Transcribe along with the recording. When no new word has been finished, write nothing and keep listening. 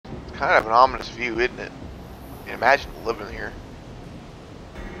kind of an ominous view, isn't it? I mean, imagine living here.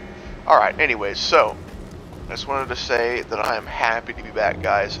 Alright, anyways, so I just wanted to say that I am happy to be back,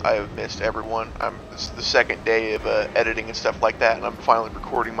 guys. I have missed everyone. This is the second day of editing and stuff like that, and I'm finally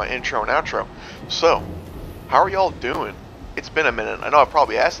recording my intro and outro. So, how are y'all doing? It's been a minute. I know I've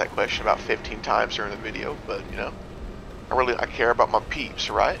probably asked that question about 15 times during the video, but, you know, I care about my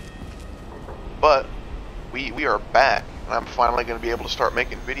peeps, right? But, we are back, and I'm finally going to be able to start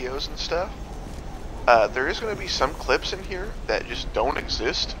making videos and stuff. There is going to be some clips in here that just don't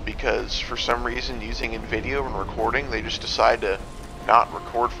exist because for some reason using in video and recording they just decide to not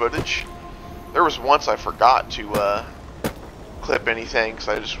record footage. There was once I forgot to clip anything because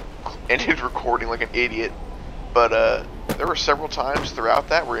I just ended recording like an idiot, but there were several times throughout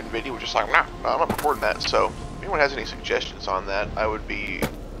that where in video was just like, nah, I'm not recording that. So if anyone has any suggestions on that, I would be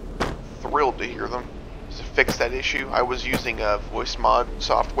thrilled to hear them to fix that issue. I was using voice mod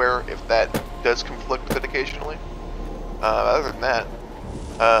software if that does conflict with it occasionally. Other than that,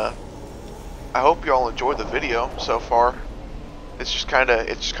 I hope y'all enjoyed the video so far. It's just kind of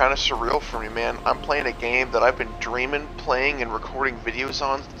surreal for me, man. I'm playing a game that I've been dreaming playing and recording videos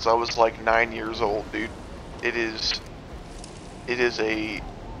on since I was like 9 years old, dude. It's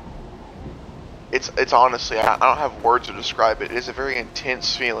honestly, I don't have words to describe it. It is a very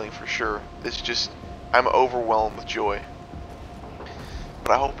intense feeling for sure. It's just, I'm overwhelmed with joy.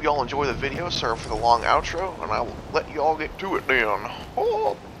 But I hope y'all enjoy the video. Sorry for the long outro, and I will let y'all get to it then.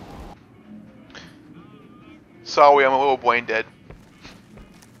 Oh. Sorry, I'm a little brain dead.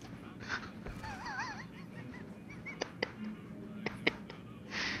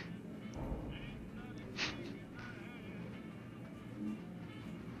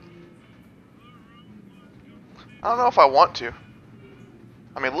 I don't know if I want to.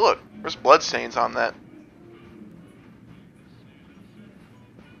 I mean, look, there's bloodstains on that.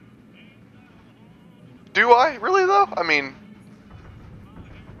 Do I? Really, though? I mean,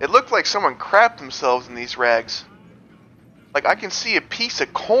 it looked like someone crapped themselves in these rags. Like, I can see a piece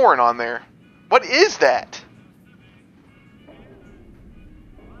of corn on there. What is that?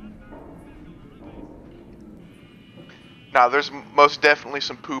 Nah, there's most definitely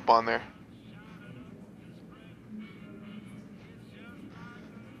some poop on there.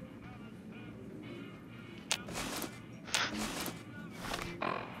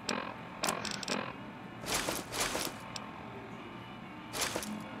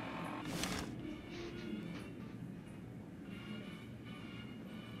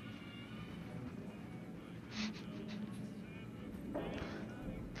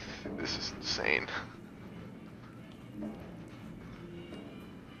 This is insane.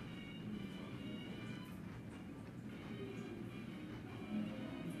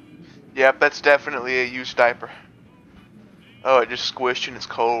 Yep, that's definitely a used diaper. Oh, it just squished and it's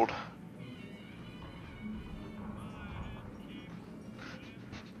cold.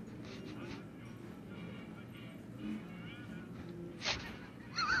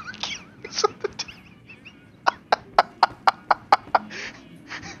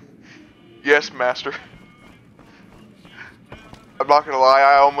 Yes, master. I'm not gonna lie,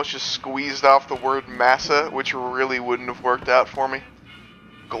 I almost just squeezed off the word massa, which really wouldn't have worked out for me.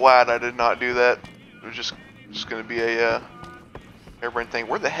 Glad I did not do that. It was just gonna be a airborne thing.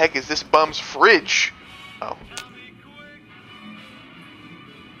 Where the heck is this bum's fridge? Oh.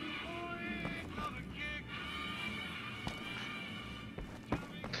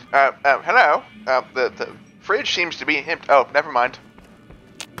 Hello? The fridge seems to be empty. Oh, never mind.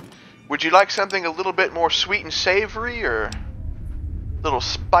 Would you like something a little bit more sweet and savory, or a little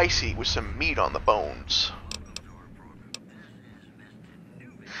spicy with some meat on the bones?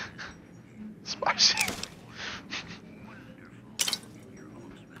 Spicy.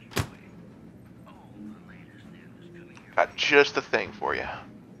 Got just the thing for you.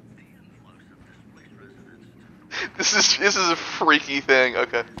 This is a freaky thing.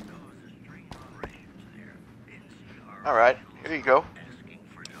 Okay. All right. Here you go.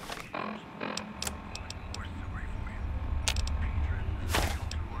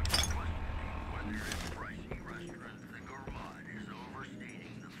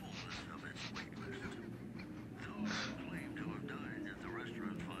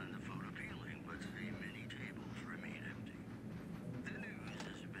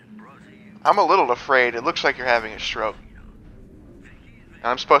 I'm a little afraid. It looks like you're having a stroke. And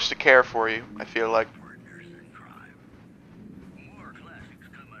I'm supposed to care for you, I feel like.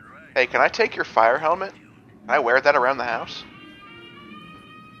 Hey, can I take your fire helmet? Can I wear that around the house?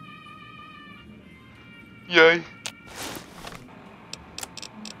 Yay.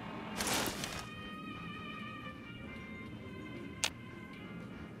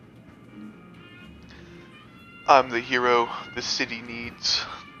 I'm the hero the city needs.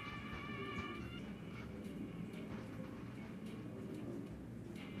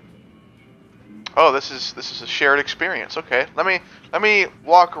 Oh, this is a shared experience. Okay, let me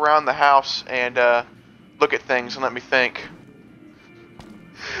walk around the house and look at things and let me think.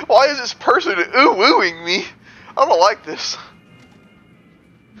 Why is this person ooh-wooing me? I don't like this.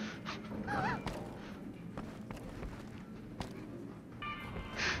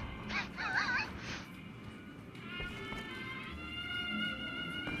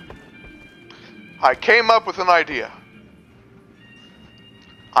 I came up with an idea.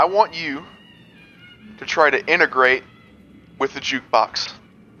 I want you to try to integrate with the jukebox.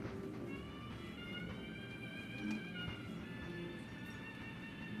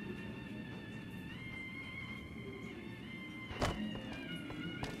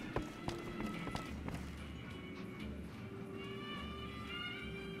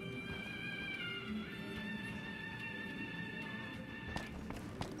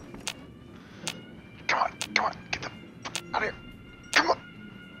 Come on, get the out of here. Come on.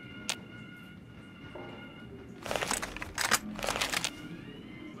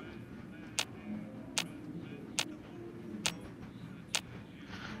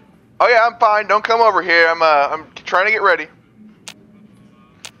 Oh yeah, I'm fine. Don't come over here. I'm trying to get ready.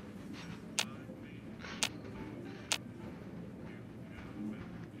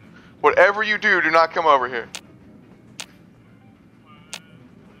 Whatever you do, do not come over here.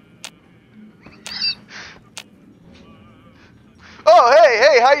 Oh,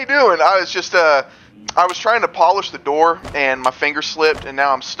 hey, how you doing? I was trying to polish the door and my finger slipped and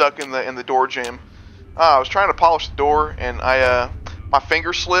now I'm stuck in the door jam. I was trying to polish the door and my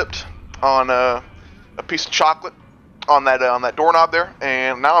finger slipped on a piece of chocolate on that doorknob there,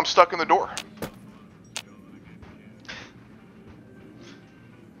 and now I'm stuck in the door.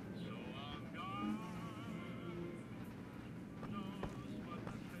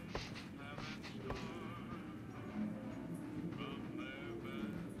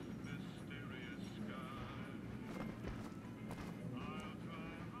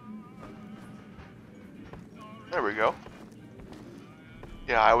 There we go.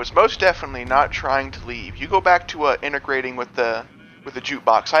 Yeah, I was most definitely not trying to leave. You go back to integrating with the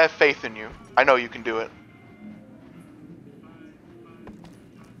jukebox. I have faith in you. I know you can do it.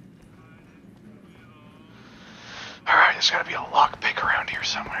 Alright, there's gotta be a lockpick around here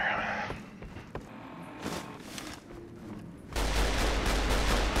somewhere.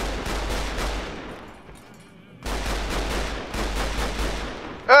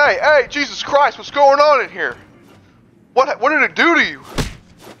 Hey, Jesus Christ, what's going on in here? What did it do to you?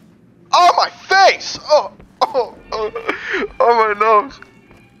 Oh, my face! Oh, my nose.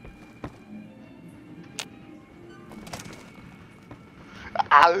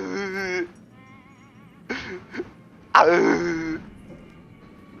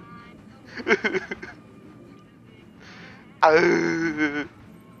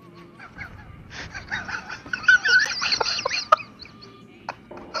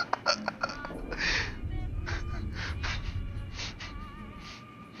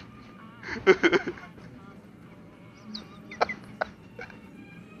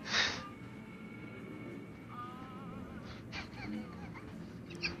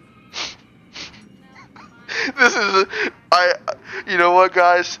 This is you know what,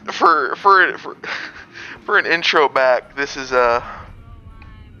 guys, for an intro back, this is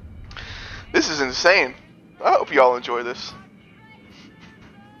insane. I hope y'all enjoy this.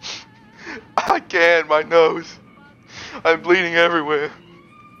 I can't, my nose. I'm bleeding everywhere.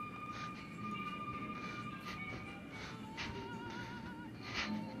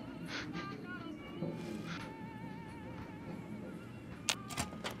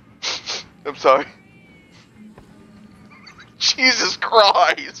 I'm sorry. Jesus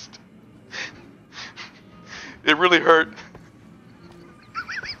Christ. It really hurt.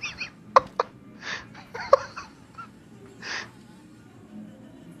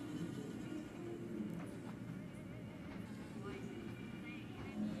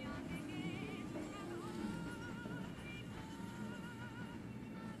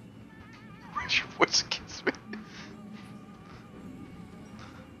 Your voice against me.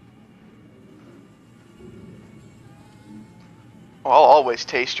 I'll always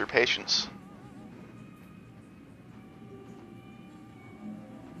taste your patience.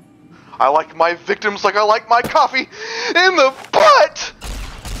 I like my victims like I like my coffee in the butt!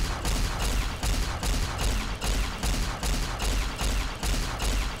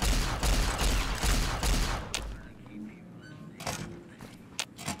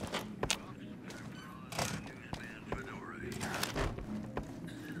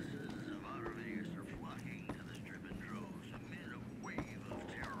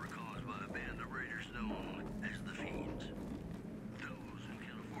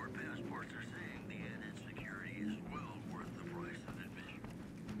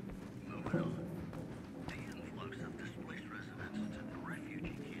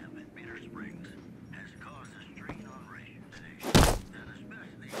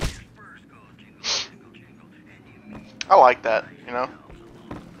 I like that, you know.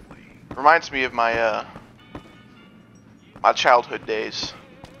 Reminds me of my my childhood days.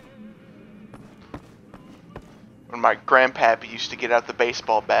 When my grandpappy used to get out the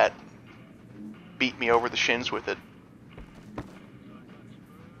baseball bat, beat me over the shins with it.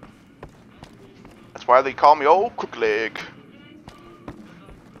 That's why they call me Old Crook Leg.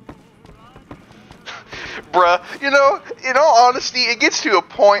 Bruh, you know, in all honesty, it gets to a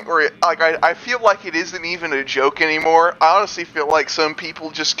point where I feel like it isn't even a joke anymore. I honestly feel like some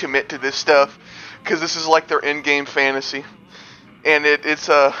people just commit to this stuff because this is like their in-game fantasy. And it's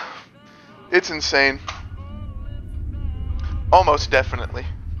insane. Almost definitely.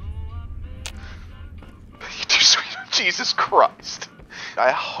 Jesus Christ.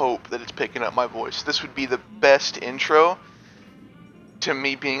 I hope that it's picking up my voice. This would be the best intro to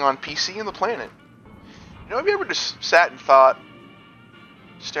me being on PC in the planet. You know, have you ever just sat and thought,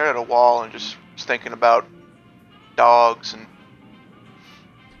 stared at a wall and just was thinking about dogs and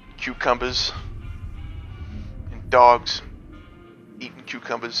cucumbers and dogs eating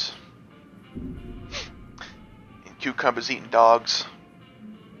cucumbers and cucumbers eating dogs?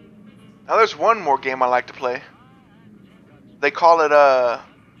 Now there's one more game I like to play. They call it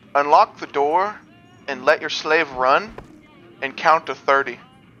unlock the door and let your slave run and count to 30.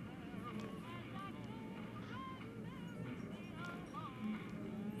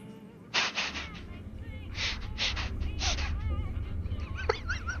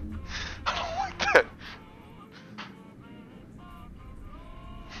 I don't like that.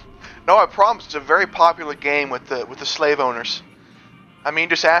 No, I promise it's a very popular game with the slave owners. I mean,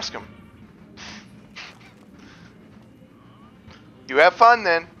 just ask them. You have fun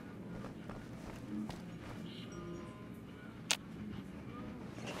then.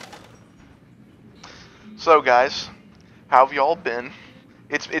 So guys, how have y'all been?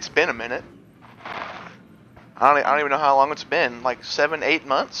 It's been a minute. I don't even know how long it's been. Like 7, 8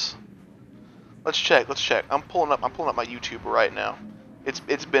 months. Let's check. I'm pulling up my YouTube right now.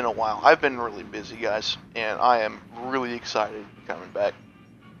 It's been a while. I've been really busy, guys, and I am really excited to be coming back.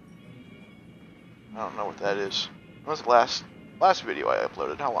 I don't know what that is. When was the last video I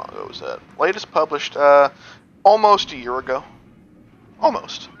uploaded? How long ago was that? Latest published almost a year ago.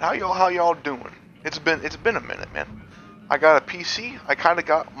 Almost. How y'all doing? It's been a minute, man. I got a PC. I kind of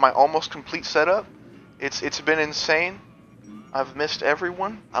got my almost complete setup. It's been insane. I've missed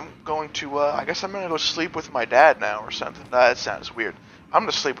everyone. I'm going to I guess I'm gonna go sleep with my dad now or something. That sounds weird. I'm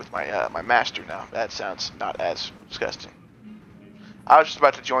gonna sleep with my my master now. That sounds not as disgusting. I was just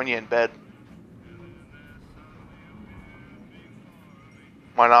about to join you in bed.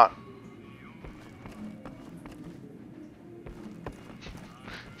 Why not?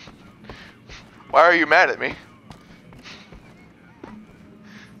 Why are you mad at me?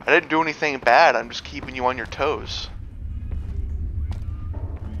 I didn't do anything bad. I'm just keeping you on your toes.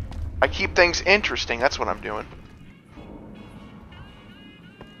 I keep things interesting. That's what I'm doing.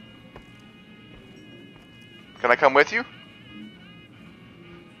 Can I come with you?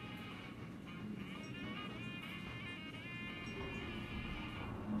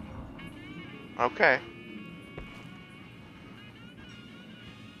 Okay.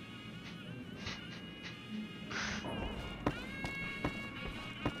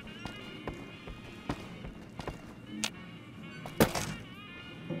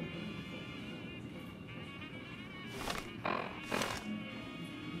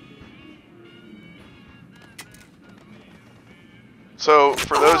 So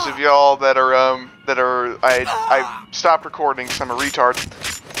for those of y'all that are I stopped recording because I'm a retard,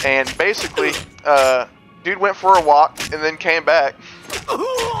 and basically dude went for a walk and then came back,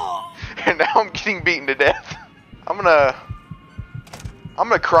 and now I'm getting beaten to death. I'm gonna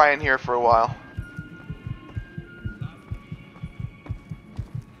cry in here for a while.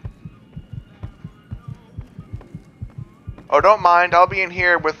 Oh, don't mind. I'll be in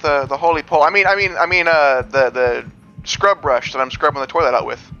here with the holy pole. I mean the scrub brush that I'm scrubbing the toilet out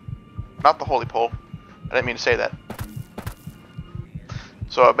with. Not the holy pole. I didn't mean to say that.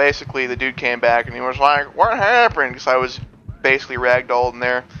 So basically the dude came back and he was like, what happened? Because I was basically ragdolled in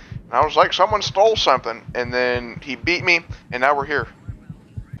there. And I was like, someone stole something. And then he beat me and now we're here.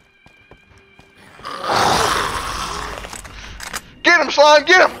 Get him, slime!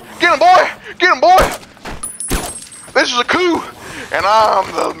 Get him! Get him, boy! Get him, boy! This is a coup! And I'm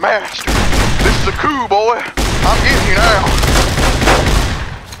the master. This is a coup, boy! I'm getting you now.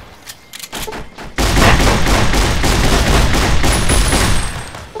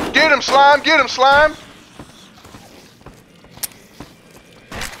 Get him, slime! Get him, slime!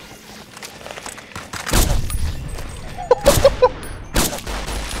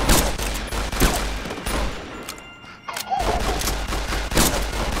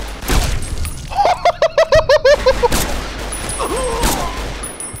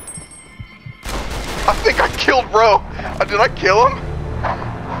 Bro, did I kill him?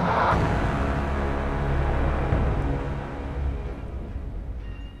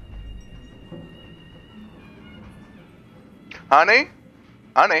 Honey?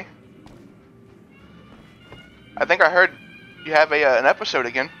 Honey? I think I heard you have an episode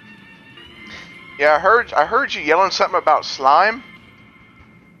again. Yeah, I heard you yelling something about slime.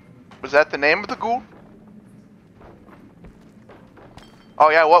 Was that the name of the ghoul? Oh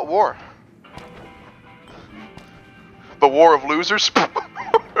yeah, what war? The War of Losers?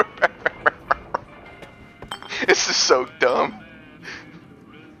 This is so dumb.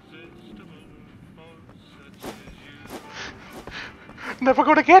 Never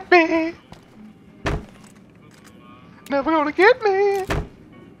gonna get me. Never gonna get me.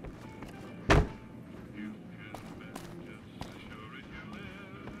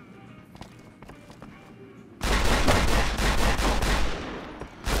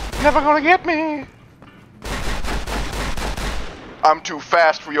 Never gonna get me. I'm too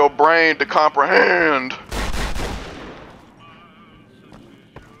fast for your brain to comprehend.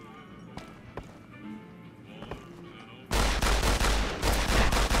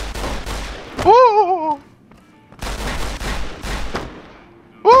 Woo!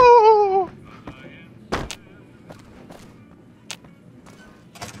 Woo!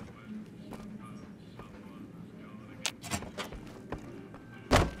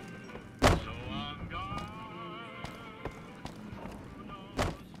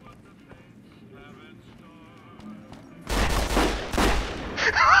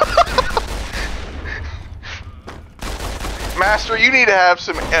 Master, you need to have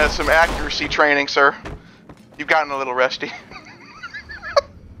some accuracy training, sir. You've gotten a little rusty.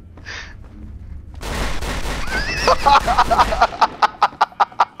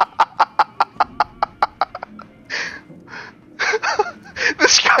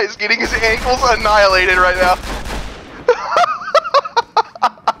 This guy's getting his ankles annihilated right now.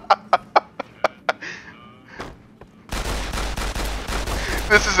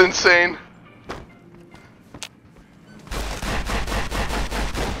 This is insane.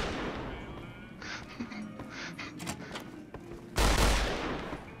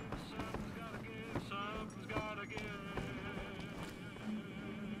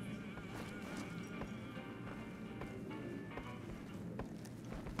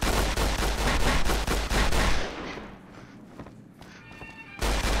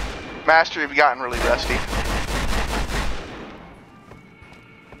 Master, you've gotten really rusty.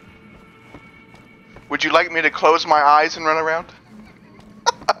 Would you like me to close my eyes and run around?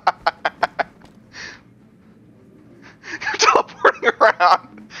 You're teleporting around.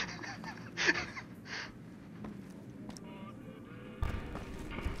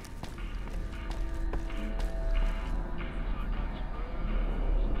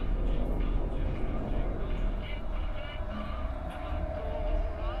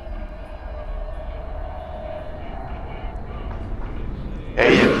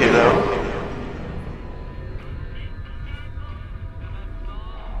 Hey, you kiddo.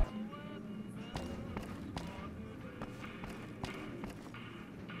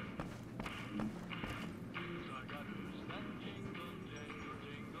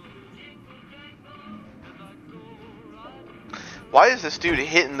 Why is this dude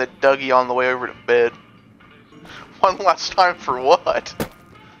hitting the Dougie on the way over to bed? One last time for what?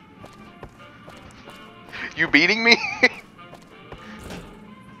 You beating me?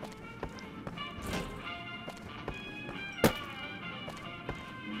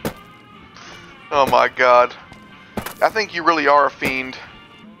 Oh my god. I think you really are a fiend.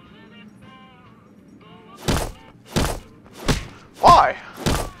 Why?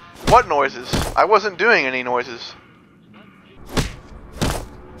 What noises? I wasn't doing any noises.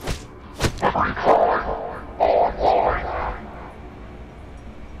 Every crime online.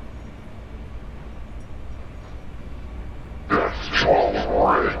 Death to all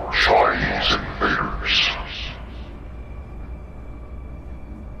red Chinese invaders.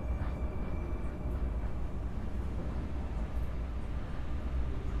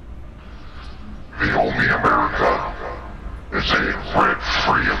 The only America is a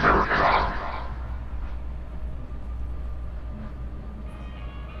red-free America.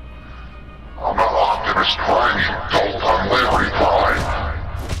 I'm not Optimus Prime, you dolt on Larry Prime.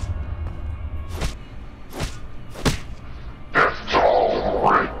 Death to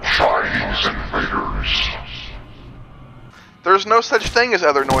all red Chinese invaders. There's no such thing as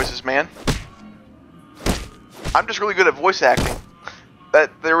other noises, man. I'm just really good at voice acting.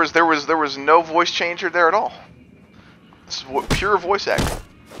 That there was no voice changer there at all. This is pure voice acting.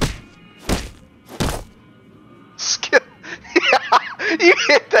 Skill. Yeah, you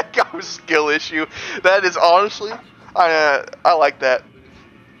hit that guy with skill issues. got you. That is honestly, I like that.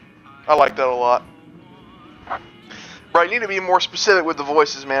 I like that a lot. Right, you need to be more specific with the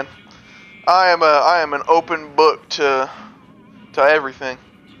voices, man. I am an open book to everything.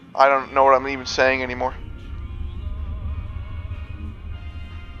 I don't know what I'm even saying anymore.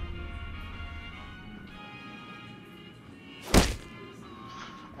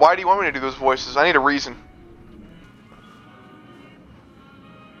 Why do you want me to do those voices? I need a reason.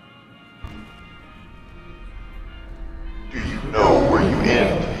 Do you know where you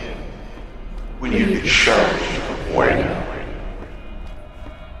end when you get shoved into the void?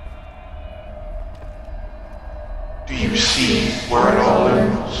 Do you see where it all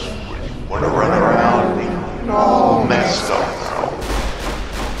ends when you want to run around and all messed up now?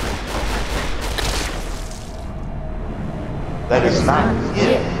 That is not the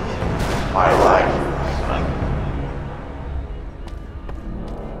end of my life, son.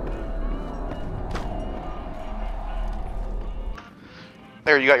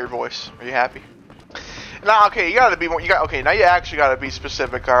 There, you got your voice. Are you happy? Now, okay, you gotta be more. Okay. Now you actually gotta be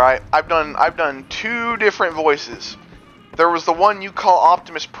specific. All right. I've done 2 different voices. There was the one you call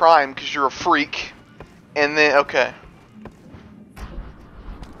Optimus Prime because you're a freak, and then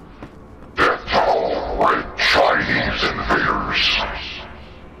Death to all red Chinese invaders.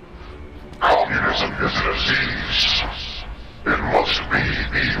 Communism is a disease. It must be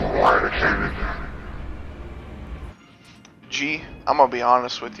eradicated. G, I'm gonna be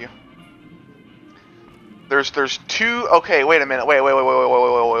honest with you. There's 2. Okay, wait a minute.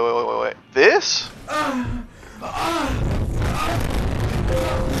 Wait. This?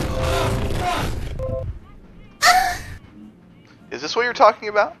 Is this what you're talking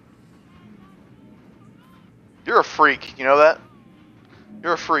about? You're a freak. You know that?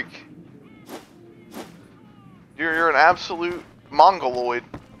 You're a freak. You're an absolute mongoloid.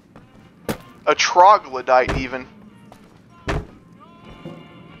 A troglodyte, even.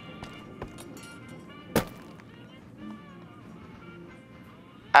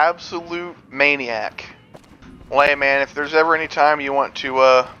 Absolute maniac. Well, hey man, if there's ever any time you want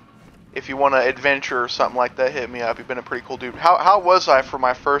to, if you want to adventure or something like that, hit me up. You've been a pretty cool dude. How was I for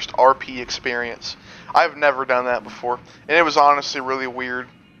my first RP experience? I've never done that before, and it was honestly really weird.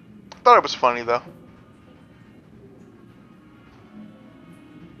 Thought it was funny though.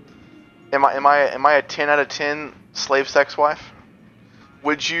 Am I a 10 out of 10 slave sex wife?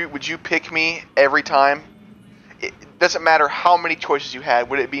 Would you pick me every time? It doesn't matter how many choices you had.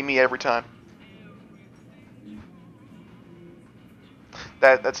 Would it be me every time?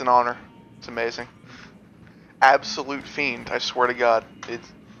 That's an honor. It's amazing. Absolute fiend. I swear to God.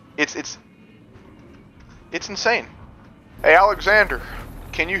 It's insane. Hey Alexander,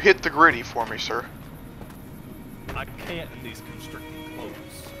 can you hit the gritty for me, sir? I can't in these constricting clothes.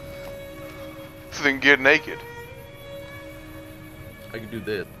 Then get naked. I can do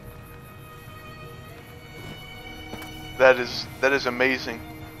this. That is amazing.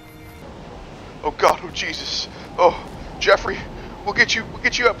 Oh God, oh Jesus. Oh, Jeffrey, we'll get you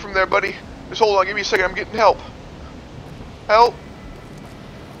up from there, buddy. Just hold on, give me a second. I'm getting help. Help.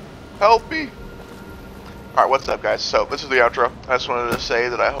 Help me. Alright, what's up guys? So, this is the outro. I just wanted to say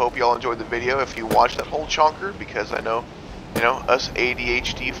that I hope y'all enjoyed the video if you watched that whole chonker, because I know, us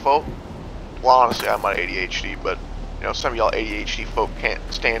ADHD folk, well honestly I'm not ADHD, but, some of y'all ADHD folk can't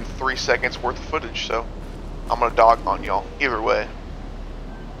stand 3 seconds worth of footage, so I'm gonna dog on y'all. Either way,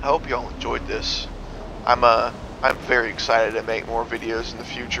 I hope y'all enjoyed this. I'm very excited to make more videos in the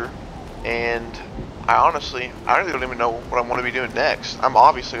future, and I really don't even know what I'm going to be doing next. I'm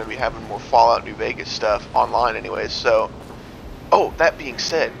obviously going to be having more Fallout New Vegas stuff online anyways, so... Oh, that being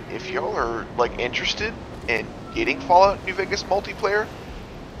said, if y'all are, interested in getting Fallout New Vegas multiplayer,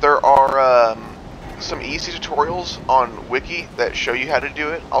 there are, some easy tutorials on Wiki that show you how to do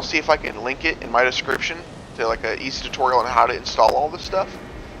it. I'll see if I can link it in my description to, an easy tutorial on how to install all this stuff.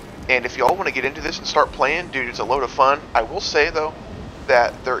 And if y'all want to get into this and start playing, dude, it's a load of fun. I will say, though,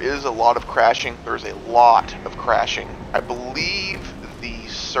 that there is a lot of crashing. There's a lot of crashing. I believe the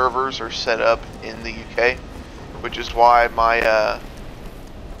servers are set up in the UK, which is why my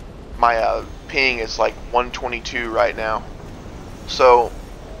ping is 122 right now. So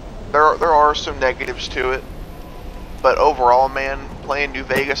there are some negatives to it, but overall, man, playing New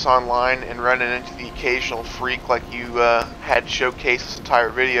Vegas online and running into the occasional freak like you had showcase this entire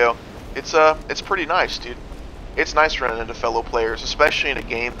video, it's pretty nice, dude. It's nice running into fellow players, especially in a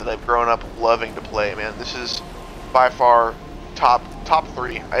game that I've grown up loving to play, man. This is by far top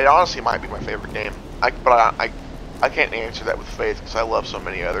 3. It honestly might be my favorite game. But I can't answer that with faith because I love so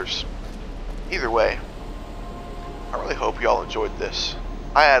many others. Either way, I really hope y'all enjoyed this.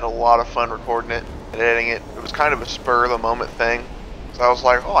 I had a lot of fun recording it and editing it. It was kind of a spur of the moment thing. So I was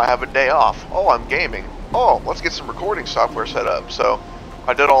like, oh, I have a day off. Oh, I'm gaming. Oh, let's get some recording software set up. So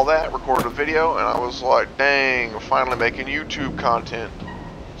I did all that, recorded a video, and I was like, dang, we're finally making YouTube content.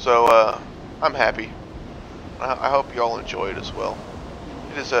 So I'm happy. I hope you all enjoy it as well.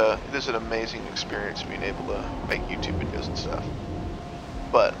 It is an amazing experience being able to make YouTube videos and stuff.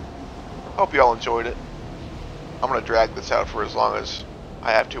 But I hope you all enjoyed it. I'm going to drag this out for as long as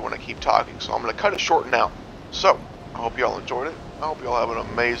I have to when I keep talking, so I'm going to cut it short now. So, I hope you all enjoyed it. I hope you all have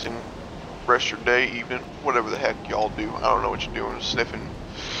an amazing rest of your day, evening, whatever the heck y'all do. I don't know what you're doing, sniffing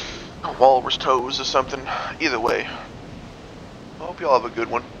walrus toes or something. Either way, I hope you all have a good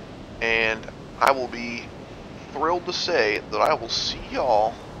one, and I will be thrilled to say that I will see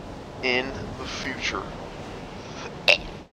y'all in the future.